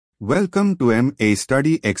Welcome to MA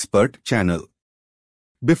Study Expert channel.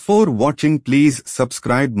 Before watching, please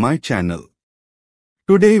subscribe my channel.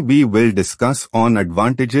 Today we will discuss on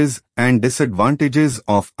advantages and disadvantages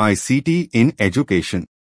of ICT in education.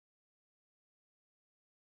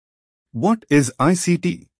 What is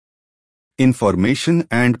ICT? Information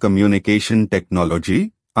and Communication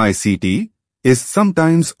Technology, ICT, is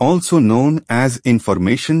sometimes also known as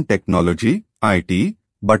Information Technology, IT,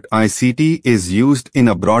 but ICT is used in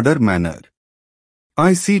a broader manner.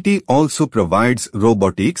 ICT also provides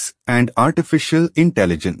robotics and artificial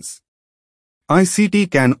intelligence.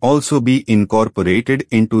 ICT can also be incorporated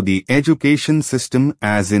into the education system,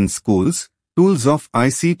 as in schools. Tools of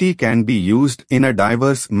ICT can be used in a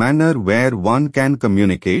diverse manner where one can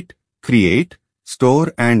communicate, create,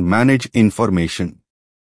 store and manage information.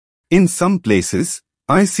 In some places,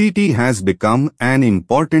 ICT has become an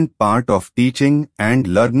important part of teaching and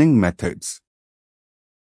learning methods.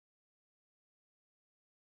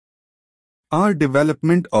 Our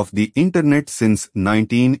development of the Internet since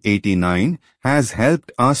 1989 has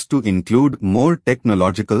helped us to include more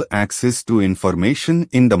technological access to information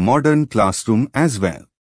in the modern classroom as well.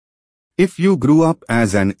 If you grew up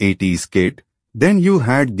as an 80s kid, then you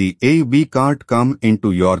had the AV cart come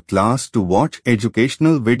into your class to watch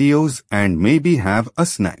educational videos and maybe have a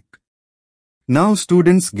snack. Now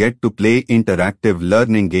students get to play interactive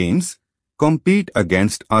learning games, compete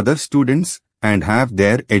against other students, and have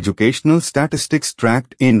their educational statistics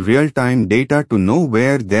tracked in real-time data to know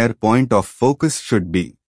where their point of focus should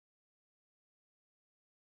be.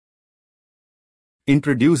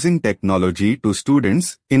 Introducing technology to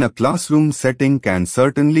students in a classroom setting can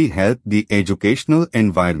certainly help the educational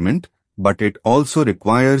environment, but it also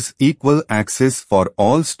requires equal access for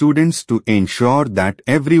all students to ensure that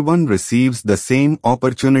everyone receives the same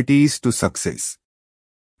opportunities to success.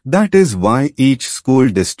 That is why each school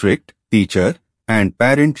district, teacher, and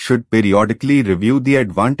parent should periodically review the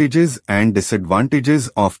advantages and disadvantages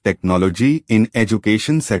of technology in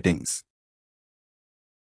education settings.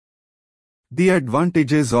 The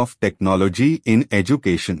advantages of technology in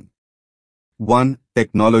education. 1.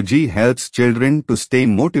 Technology helps children to stay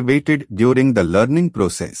motivated during the learning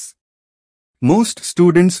process. Most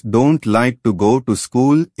students don't like to go to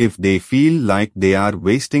school if they feel like they are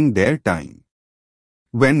wasting their time.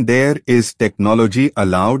 When there is technology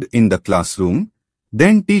allowed in the classroom,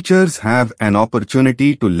 then teachers have an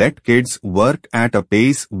opportunity to let kids work at a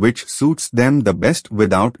pace which suits them the best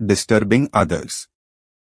without disturbing others.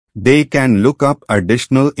 They can look up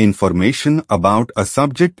additional information about a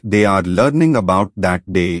subject they are learning about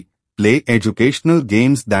that day, play educational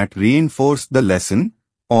games that reinforce the lesson,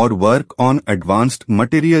 or work on advanced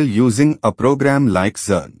material using a program like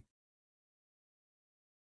Zern.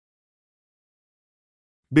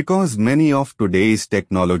 Because many of today's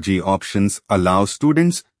technology options allow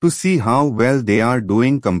students to see how well they are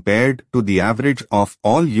doing compared to the average of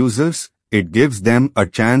all users, it gives them a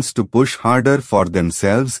chance to push harder for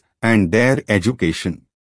themselves and their education.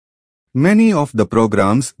 Many of the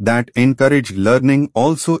programs that encourage learning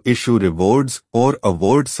also issue rewards or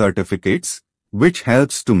award certificates, which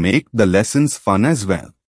helps to make the lessons fun as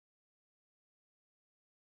well.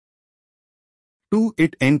 2.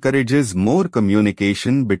 It encourages more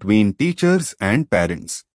communication between teachers and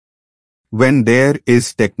parents. When there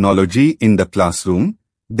is technology in the classroom,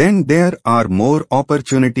 then there are more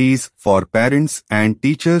opportunities for parents and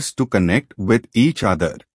teachers to connect with each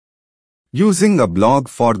other. Using a blog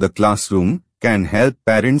for the classroom can help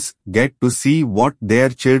parents get to see what their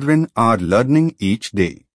children are learning each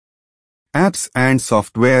day. Apps and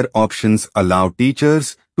software options allow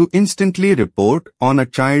teachers to instantly report on a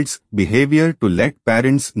child's behavior to let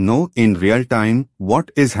parents know in real time what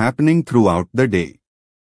is happening throughout the day.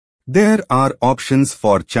 There are options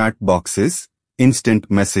for chat boxes, instant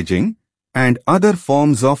messaging, and other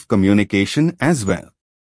forms of communication as well.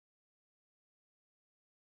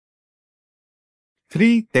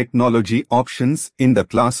 3. Technology options in the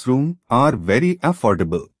classroom are very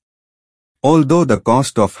affordable. Although the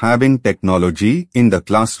cost of having technology in the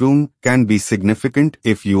classroom can be significant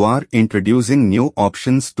if you are introducing new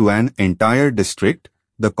options to an entire district,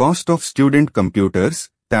 the cost of student computers,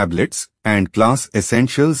 tablets, and class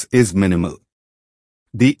essentials is minimal.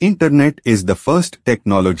 The Internet is the first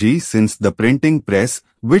technology since the printing press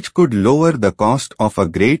which could lower the cost of a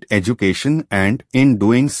great education and, in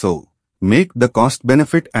doing so, make the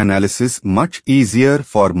cost-benefit analysis much easier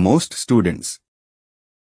for most students.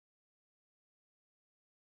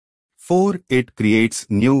 4. It creates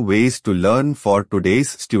new ways to learn for today's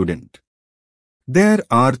student. There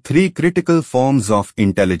are 3 critical forms of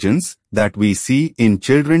intelligence that we see in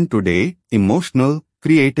children today: emotional,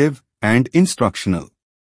 creative, and instructional.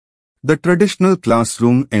 The traditional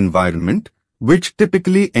classroom environment, which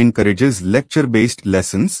typically encourages lecture-based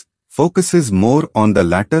lessons, focuses more on the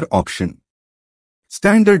latter option.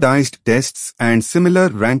 Standardized tests and similar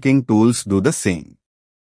ranking tools do the same.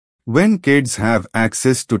 When kids have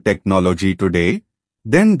access to technology today,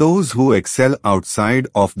 then those who excel outside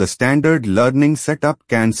of the standard learning setup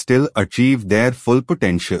can still achieve their full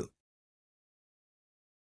potential.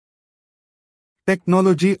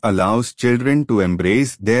 Technology allows children to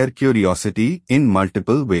embrace their curiosity in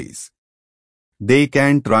multiple ways. They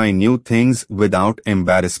can try new things without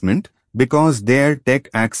embarrassment because their tech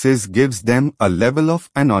access gives them a level of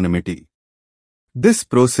anonymity. This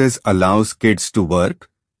process allows kids to work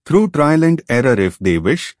through trial and error if they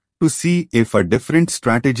wish, to see if a different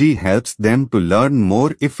strategy helps them to learn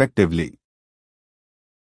more effectively.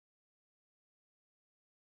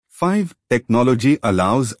 5. Technology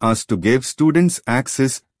allows us to give students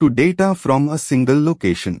access to data from a single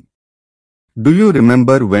location. Do you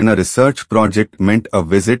remember when a research project meant a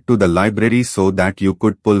visit to the library so that you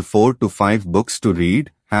could pull 4 to 5 books to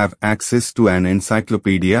read, have access to an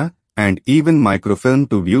encyclopedia, and even microfilm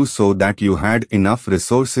to view so that you had enough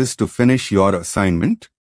resources to finish your assignment?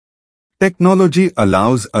 Technology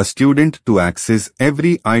allows a student to access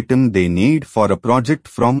every item they need for a project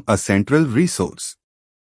from a central resource.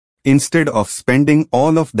 Instead of spending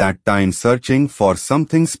all of that time searching for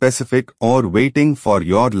something specific or waiting for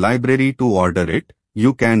your library to order it,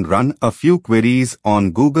 you can run a few queries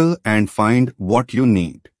on Google and find what you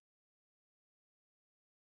need.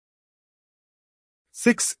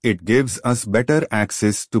 6. It gives us better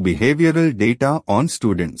access to behavioral data on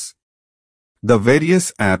students. The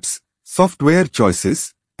various apps, software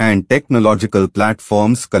choices, and technological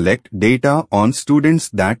platforms collect data on students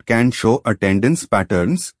that can show attendance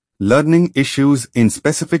patterns, learning issues in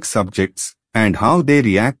specific subjects, and how they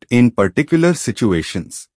react in particular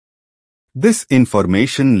situations. This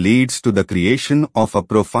information leads to the creation of a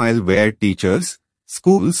profile where teachers,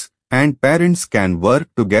 schools, and parents can work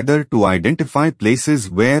together to identify places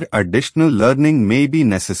where additional learning may be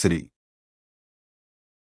necessary.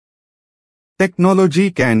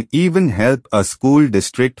 Technology can even help a school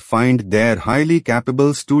district find their highly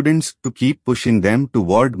capable students to keep pushing them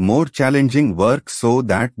toward more challenging work so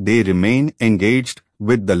that they remain engaged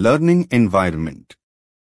with the learning environment.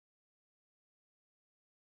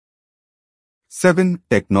 7.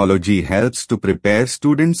 Technology helps to prepare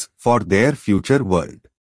students for their future world.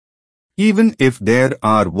 Even if there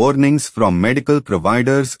are warnings from medical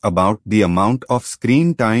providers about the amount of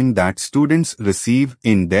screen time that students receive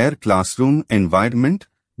in their classroom environment,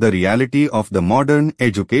 the reality of the modern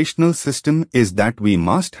educational system is that we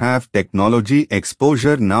must have technology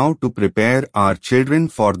exposure now to prepare our children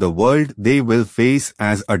for the world they will face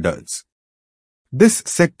as adults. This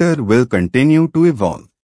sector will continue to evolve.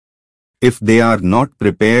 If they are not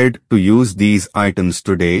prepared to use these items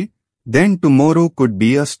today, then tomorrow could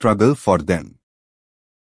be a struggle for them.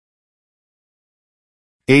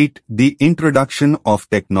 8. The introduction of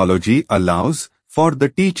technology allows for the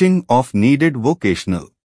teaching of needed vocational.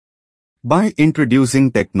 By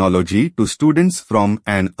introducing technology to students from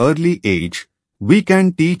an early age, we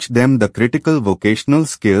can teach them the critical vocational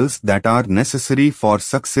skills that are necessary for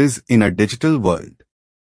success in a digital world.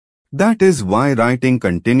 That is why writing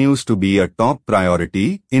continues to be a top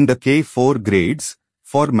priority in the K-4 grades,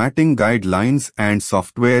 formatting guidelines and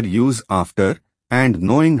software use after, and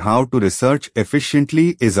knowing how to research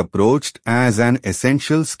efficiently is approached as an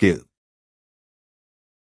essential skill.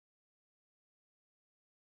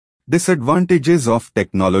 Disadvantages of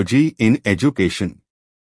technology in education.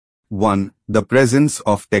 1. The presence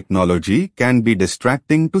of technology can be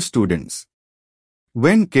distracting to students.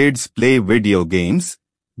 When kids play video games,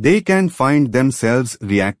 they can find themselves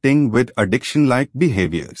reacting with addiction-like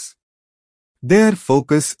behaviors. Their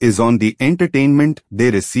focus is on the entertainment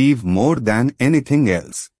they receive more than anything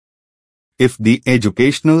else. If the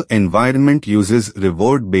educational environment uses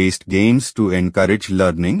reward-based games to encourage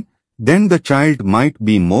learning, then the child might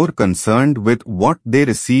be more concerned with what they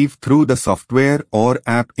receive through the software or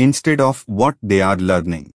app instead of what they are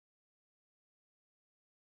learning.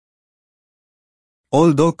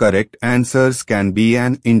 Although correct answers can be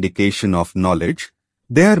an indication of knowledge,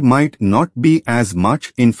 there might not be as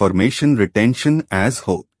much information retention as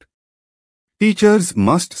hoped. Teachers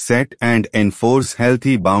must set and enforce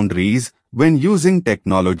healthy boundaries when using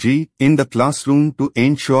technology in the classroom to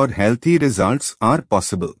ensure healthy results are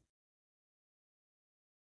possible.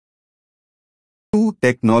 2.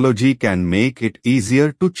 Technology can make it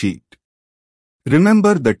easier to cheat.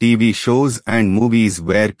 Remember the TV shows and movies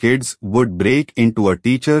where kids would break into a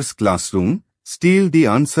teacher's classroom, steal the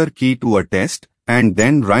answer key to a test, and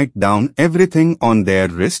then write down everything on their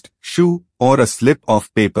wrist, shoe, or a slip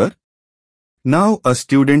of paper? Now a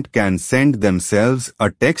student can send themselves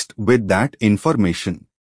a text with that information.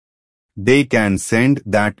 They can send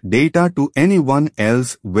that data to anyone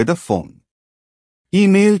else with a phone.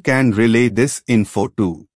 Email can relay this info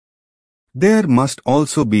too. There must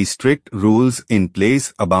also be strict rules in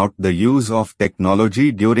place about the use of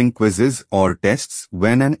technology during quizzes or tests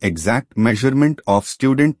when an exact measurement of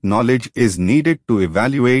student knowledge is needed to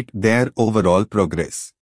evaluate their overall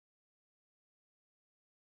progress.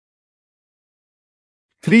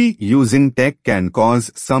 3. Using tech can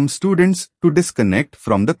cause some students to disconnect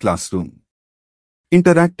from the classroom.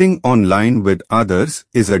 Interacting online with others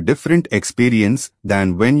is a different experience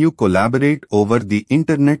than when you collaborate over the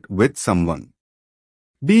internet with someone.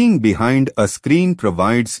 Being behind a screen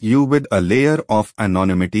provides you with a layer of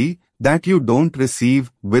anonymity that you don't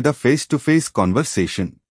receive with a face-to-face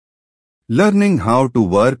conversation. Learning how to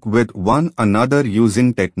work with one another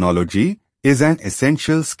using technology is an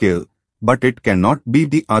essential skill, but it cannot be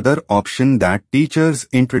the other option that teachers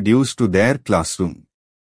introduce to their classroom.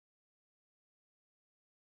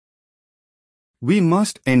 We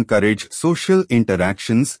must encourage social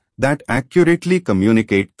interactions that accurately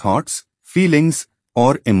communicate thoughts, feelings,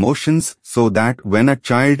 or emotions so that when a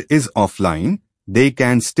child is offline, they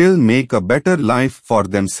can still make a better life for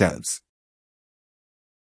themselves.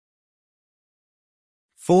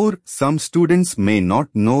 4. Some students may not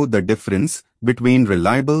know the difference between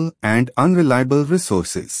reliable and unreliable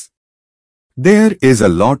resources. There is a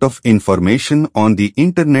lot of information on the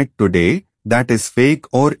internet today that is fake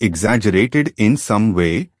or exaggerated in some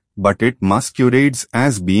way, but it masquerades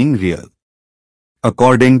as being real.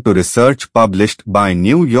 According to research published by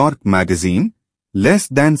New York Magazine, less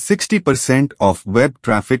than 60% of web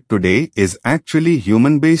traffic today is actually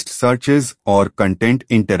human-based searches or content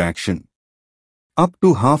interaction. Up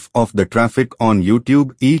to half of the traffic on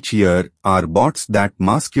YouTube each year are bots that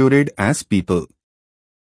masquerade as people.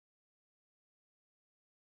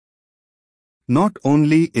 Not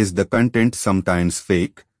only is the content sometimes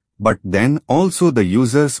fake, but then also the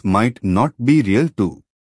users might not be real too.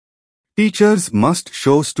 Teachers must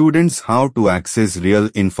show students how to access real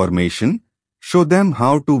information, show them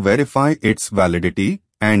how to verify its validity,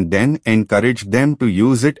 and then encourage them to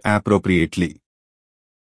use it appropriately.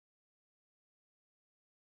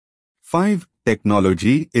 5.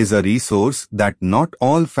 Technology is a resource that not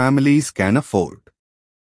all families can afford.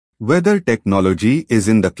 Whether technology is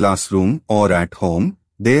in the classroom or at home,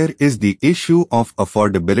 there is the issue of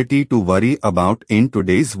affordability to worry about in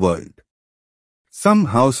today's world. Some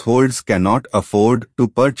households cannot afford to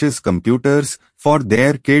purchase computers for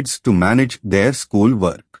their kids to manage their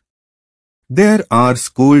schoolwork. There are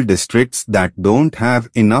school districts that don't have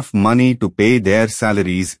enough money to pay their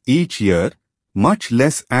salaries each year, much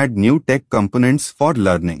less add new tech components for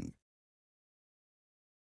learning.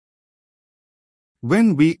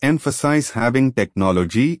 When we emphasize having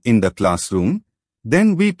technology in the classroom,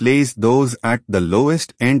 then we place those at the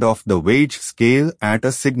lowest end of the wage scale at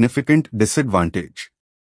a significant disadvantage.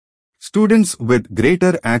 Students with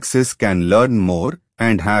greater access can learn more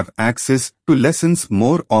and have access to lessons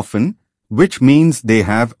more often, which means they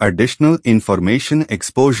have additional information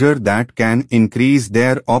exposure that can increase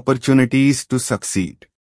their opportunities to succeed.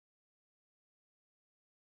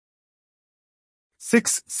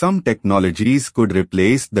 6. Some technologies could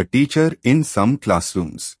replace the teacher in some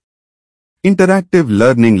classrooms. Interactive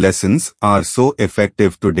learning lessons are so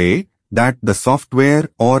effective today that the software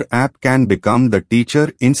or app can become the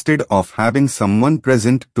teacher instead of having someone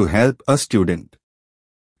present to help a student.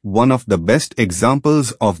 One of the best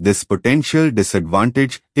examples of this potential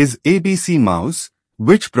disadvantage is ABC Mouse,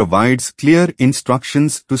 which provides clear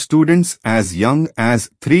instructions to students as young as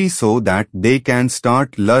 3 so that they can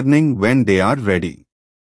start learning when they are ready.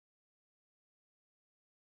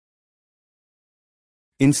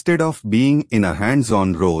 Instead of being in a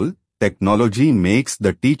hands-on role, technology makes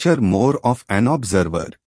the teacher more of an observer.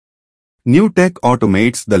 New tech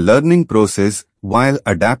automates the learning process while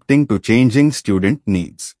adapting to changing student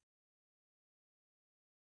needs.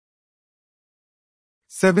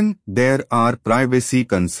 7. There are privacy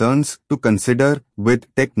concerns to consider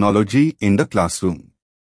with technology in the classroom.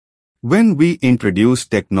 When we introduce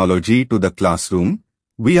technology to the classroom,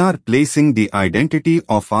 we are placing the identity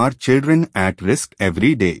of our children at risk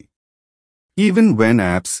every day. Even when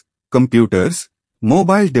apps, computers,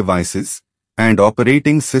 mobile devices, and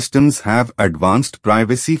operating systems have advanced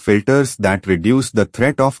privacy filters that reduce the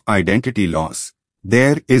threat of identity loss,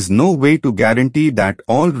 there is no way to guarantee that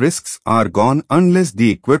all risks are gone unless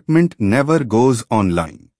the equipment never goes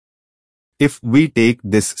online. If we take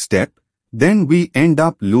this step, then we end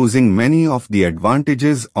up losing many of the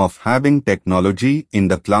advantages of having technology in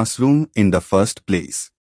the classroom in the first place.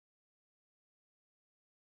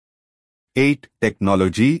 8.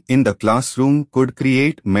 Technology in the classroom could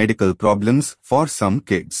create medical problems for some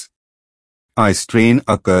kids. Eye strain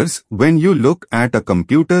occurs when you look at a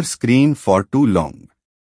computer screen for too long.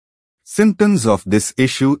 Symptoms of this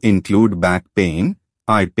issue include back pain,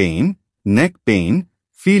 eye pain, neck pain,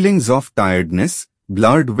 feelings of tiredness,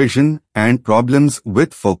 blurred vision, and problems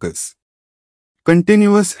with focus.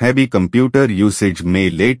 Continuous heavy computer usage may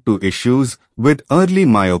lead to issues with early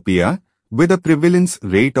myopia, with a prevalence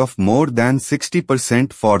rate of more than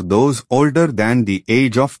 60% for those older than the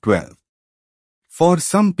age of 12. For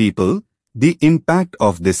some people, the impact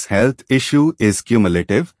of this health issue is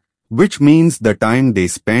cumulative, which means the time they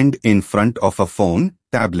spend in front of a phone,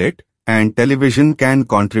 tablet, and television can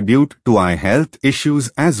contribute to eye health issues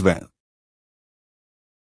as well.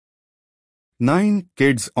 9.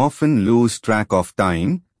 Kids often lose track of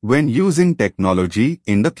time when using technology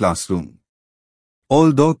in the classroom.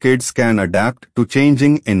 Although kids can adapt to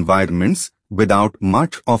changing environments without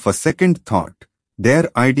much of a second thought, their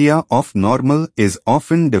idea of normal is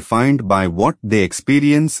often defined by what they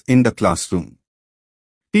experience in the classroom.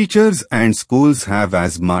 Teachers and schools have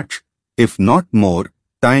as much, if not more,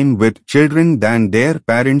 time with children than their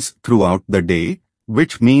parents throughout the day,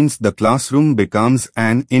 which means the classroom becomes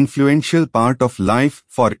an influential part of life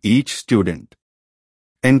for each student.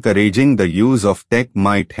 Encouraging the use of tech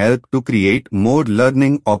might help to create more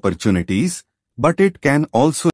learning opportunities, but it can also